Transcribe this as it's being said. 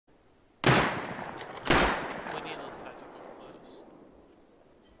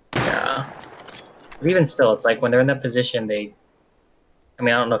But even still, it's like when they're in that position, they. I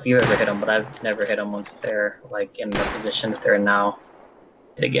mean, I don't know if you ever hit them, but I've never hit them once they're like in the position that they're in now.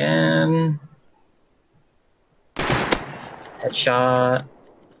 Hit again. Headshot.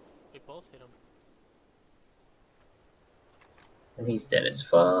 We both hit him. And he's dead as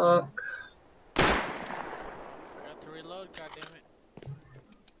fuck. Forgot to reload, goddammit.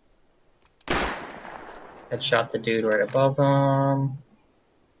 Headshot the dude right above him.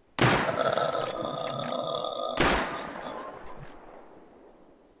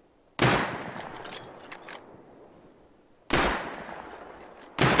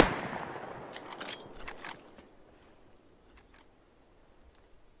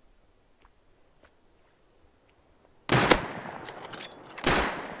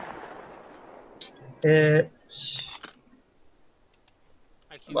 Hit.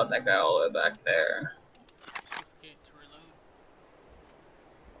 I keep About that guy all the way back there. forgetting to reload.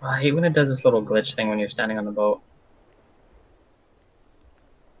 I hate when it does this little glitch thing when you're standing on the boat.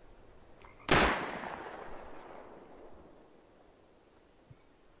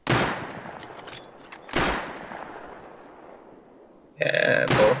 Yeah,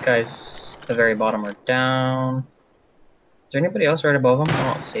 both guys at the very bottom are down. Is there anybody else right above him?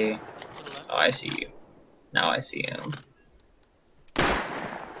 I don't see. Oh, I see you. Now I see him.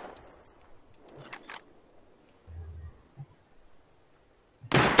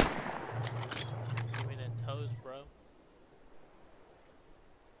 Give me them toes, bro.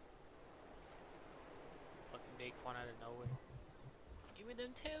 Fucking Daquan out of nowhere. Give me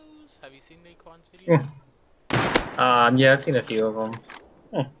them toes. Have you seen Daquan's videos? Yeah, I've seen a few of them.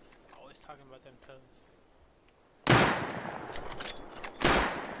 Always talking about them toes.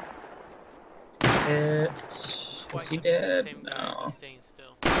 Is he dead? Same guy. No. He's staying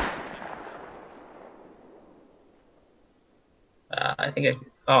still. I think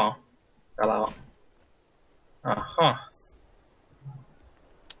oh, fell out. Uh-huh.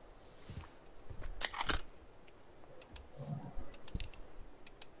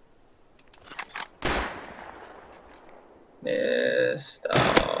 Missed.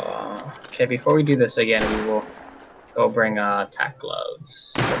 Okay, before we do this again, we will go bring tack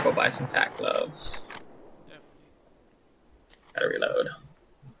gloves. Or go buy some tack gloves. Definitely. Gotta reload.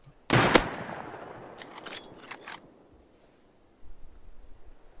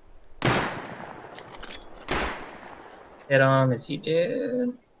 Hit him. Is he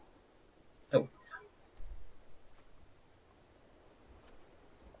dead? Nope.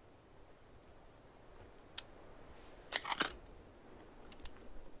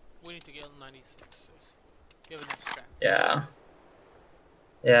 We need to get 96. Give it a scrap. Yeah.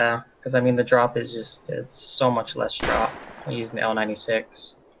 Yeah, because I mean the drop is just, it's so much less drop using the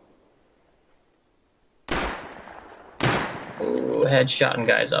L96. Ooh, headshotting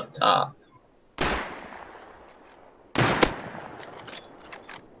guys up top.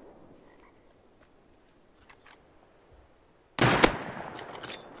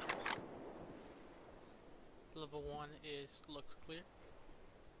 Level 1 looks clear.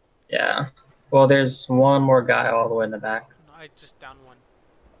 Yeah. Well, there's one more guy all the way in the back. No, I just downed one.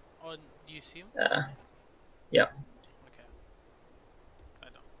 Oh, do you see him? Yeah. Yep. Okay. I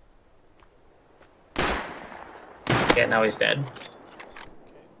don't. Yeah, now he's dead. Okay.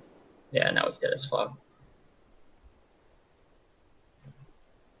 Yeah, now he's dead as fuck.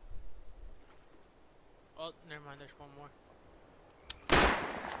 Oh, never mind. There's one more.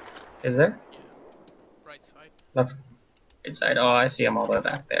 Is there? Yeah. Right side. Left. Right side. Oh, I see him all the way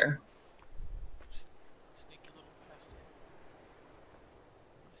back there. Sneak a little faster.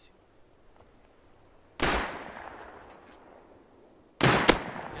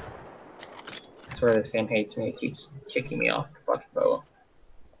 I swear this game hates me. It keeps kicking me off the fucking boat.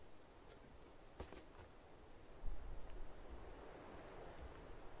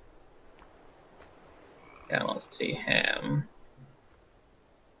 Yeah, let's see him.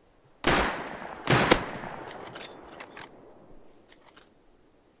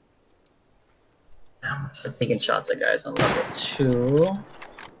 I'm start taking shots at guys on level 2.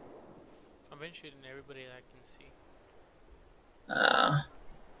 I've been shooting everybody that I can see.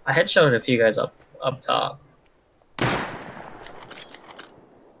 I headshotted a few guys up top.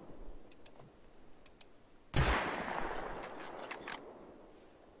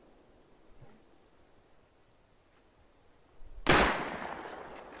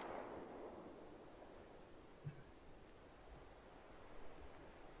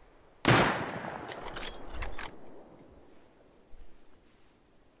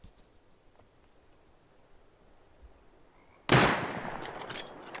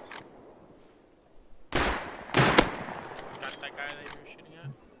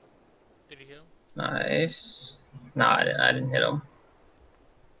 Nice. No, I didn't hit him.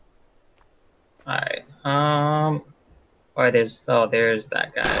 Alright. Or there's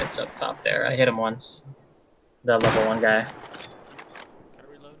that guy. It's up top there. I hit him once. The level 1 guy. Gotta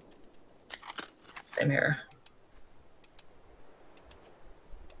reload. Same here.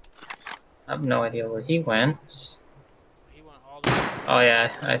 I have no idea where he went. He went all the way. Oh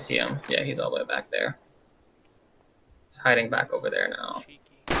yeah, I see him. Yeah, he's all the way back there. He's hiding back over there now. Cheeky.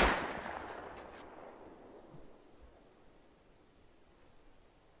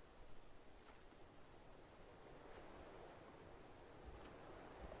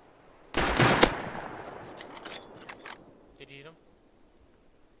 Did you hit him?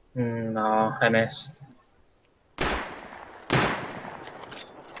 No, I missed. Of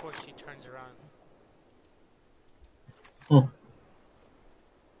course he turns around.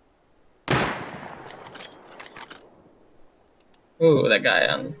 Ooh, that guy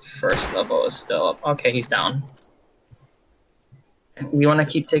on first level is still up. Okay, he's down. You want to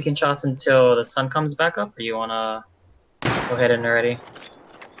keep taking shots until the sun comes back up, or you want to go ahead and already? Let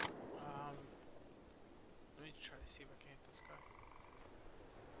me try to see if I can hit this guy.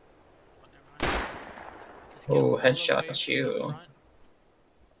 Oh, never mind. Let's get him Oh, all the headshot way at to the you. front.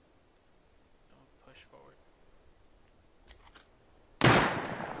 Don't push forward.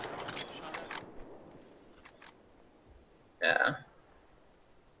 Shot at. Yeah.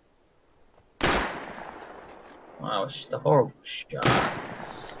 Wow, it's just a horrible shot.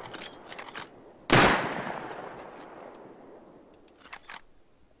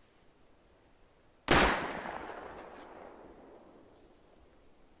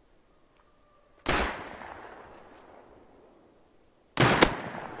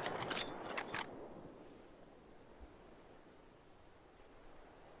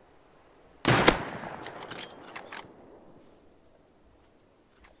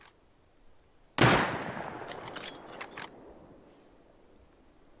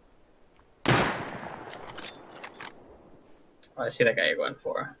 Oh, I see that guy you're going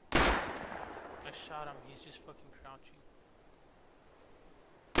for. I shot him. He's just fucking crouching.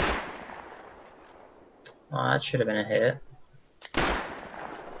 Oh, that should have been a hit.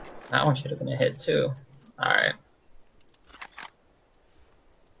 That one should have been a hit too. Alright.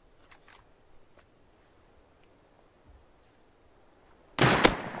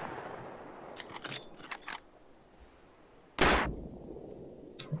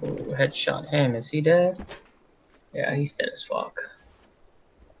 Ooh, headshot him. Is he dead? Yeah, he's dead as fuck.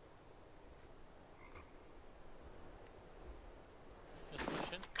 Just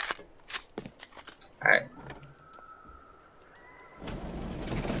pushing. Alright.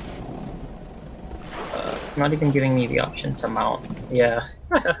 It's not even giving me the option to mount. Yeah.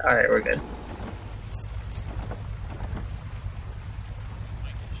 Alright, we're good.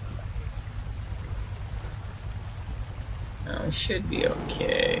 Might get shot at. Now it should be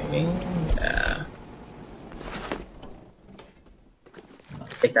okay. Yeah.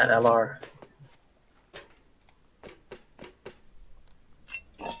 Take that LR.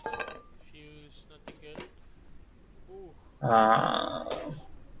 Fuse, nothing good. Ooh. I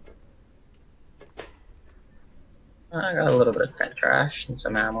got a little bit of tech trash and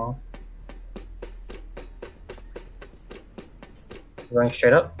some ammo. Going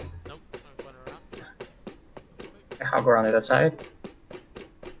straight up? Nope, I'm going around. Okay, I'll go around the other side.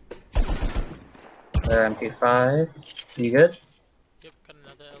 There, MP5. You good? Yep, got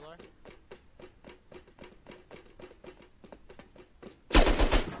another LR.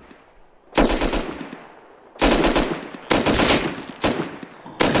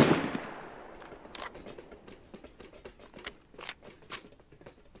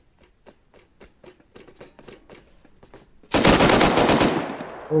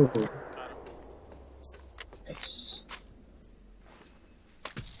 Ooh, Got him. nice.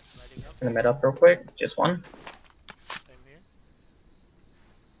 Lighting up. Gonna med up real quick. Just one. Same here.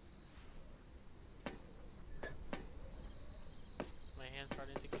 My hand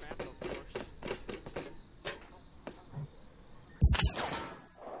started to cramp, of course.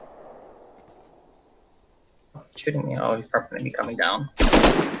 Shooting me. Oh, he's probably gonna be coming down.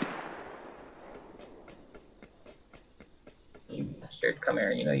 You bastard, come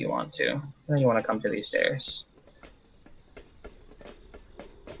here. You know you want to. You know you want to come to these stairs.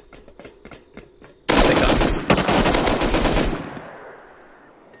 They come.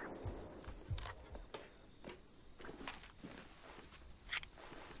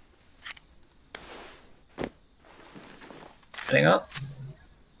 Heading up.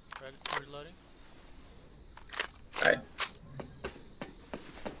 Reloading. Alright.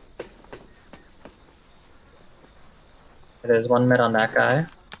 There's one med on that guy.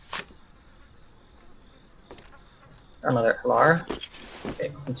 Lar.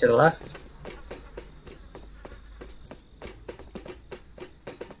 Okay, to the left.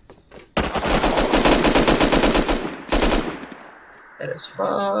 That is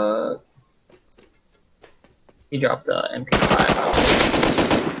fuck. He dropped the MP5.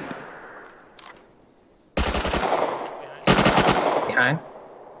 Behind.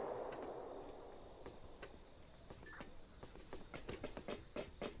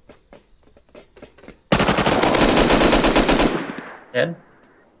 Dead.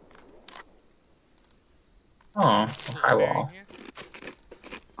 Oh, high wall.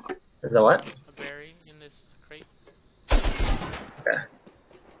 There's a what? A berry in this crate. Okay.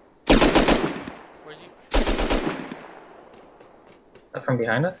 Where's he? Is that from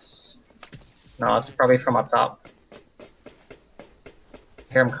behind us? No, it's probably from up top.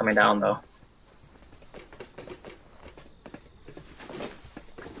 I hear him coming down though.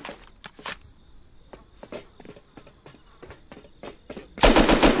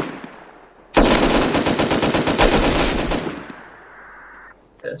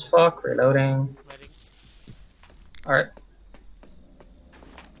 Good as fuck, reloading. Ready? Alright.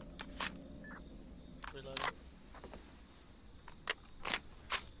 Reloading.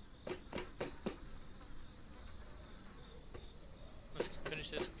 Let's finish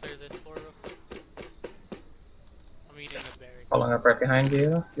this, clear this floor real quick. I'm eating a berry. Following up right behind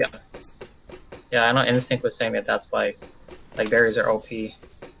you. Yeah. Yeah, I know Instinct was saying that that's like berries are OP.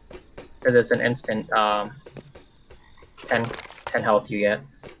 Because it's an instant 10 health you get.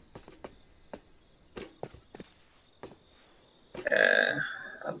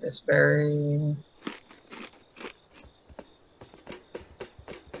 This berry. You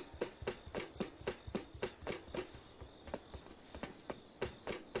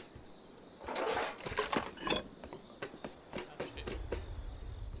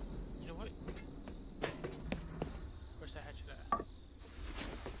know what? Where's that hatchet at?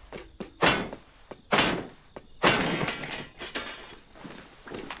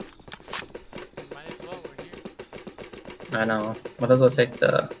 Might as well, we're here. I know. Might as well take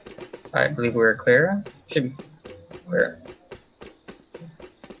the. I believe we were clear. Should be. We're.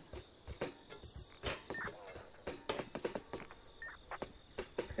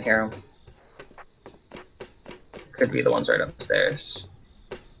 I hear them. Could be the ones right upstairs.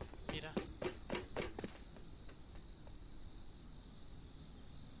 Mira.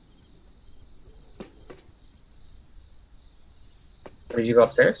 Did you go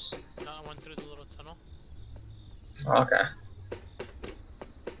upstairs? No, I went through the little tunnel. Oh, okay.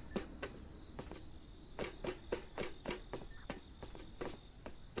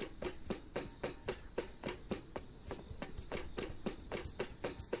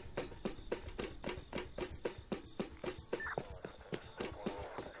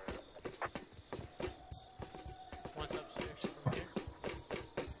 One's upstairs from here.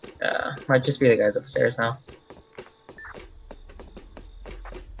 Yeah, might just be the guys upstairs now.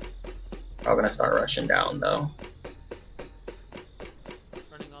 I'm gonna start rushing down though.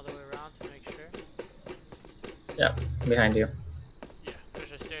 Running all the way around to make sure. Yep, behind you. Yeah,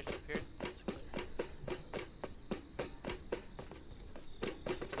 there's a stairs up here. It's clear.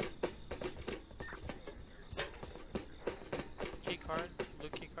 Key card, blue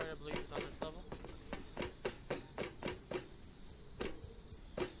key card, I believe is on this level.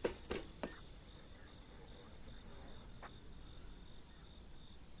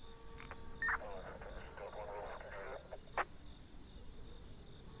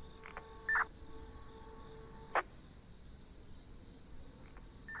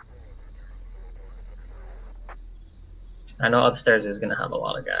 I know upstairs is gonna have a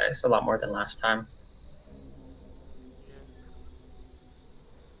lot of guys, a lot more than last time. Yeah.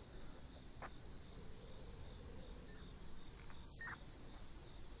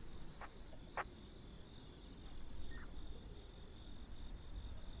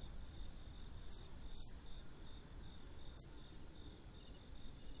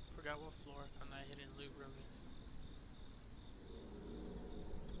 Forgot what floor from that hidden loot room is.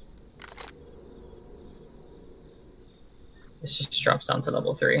 This just drops down to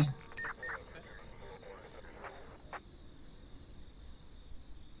level 3. Okay.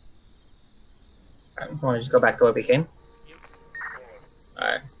 Alright, wanna just go back to where we came? Yep.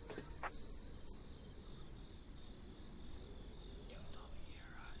 Alright. You don't hear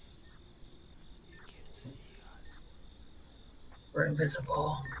us. You can't see us. We're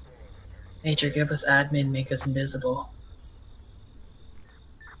invisible. Nature, give us admin, make us invisible.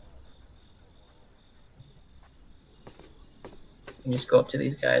 And just go up to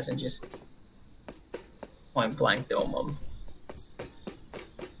these guys and just point blank dome them.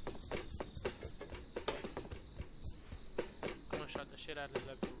 at is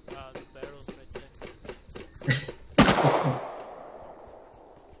like the barrels right there.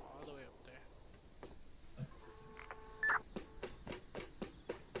 All the way up there.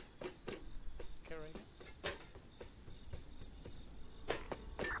 Okay, right there.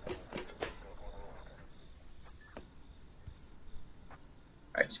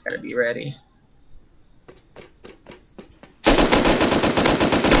 Alright, just gotta be ready.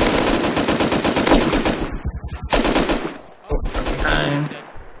 Oh, from behind.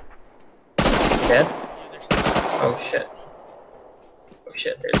 You dead? Yeah, there's still Oh shit. Oh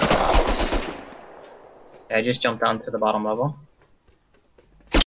shit, there's a lot. Yeah, I just jumped down to the bottom level.